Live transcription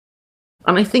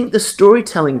And I think the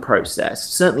storytelling process,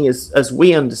 certainly as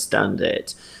we understand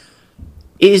it,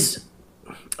 is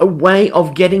a way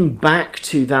of getting back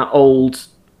to that old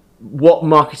what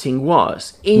marketing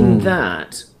was, in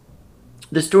that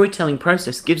the storytelling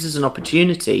process gives us an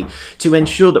opportunity to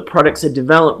ensure that products are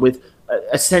developed with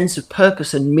a sense of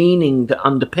purpose and meaning that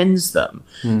underpins them,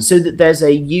 so that there's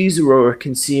a user or a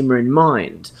consumer in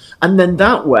mind. And then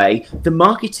that way, the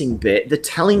marketing bit, the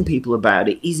telling people about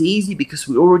it, is easy because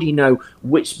we already know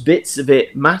which bits of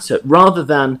it matter, rather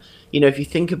than, if you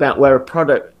think about where a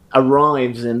product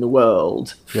arrives in the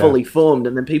world Yeah. fully formed,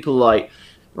 and then people are like,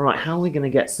 right, how are we going to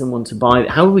get someone to buy it?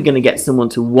 How are we going to get someone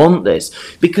to want this?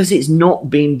 Because it's not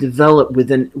being developed with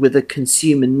a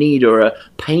consumer need or a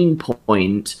pain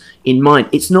point in mind.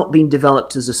 It's not being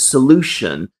developed as a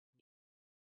solution.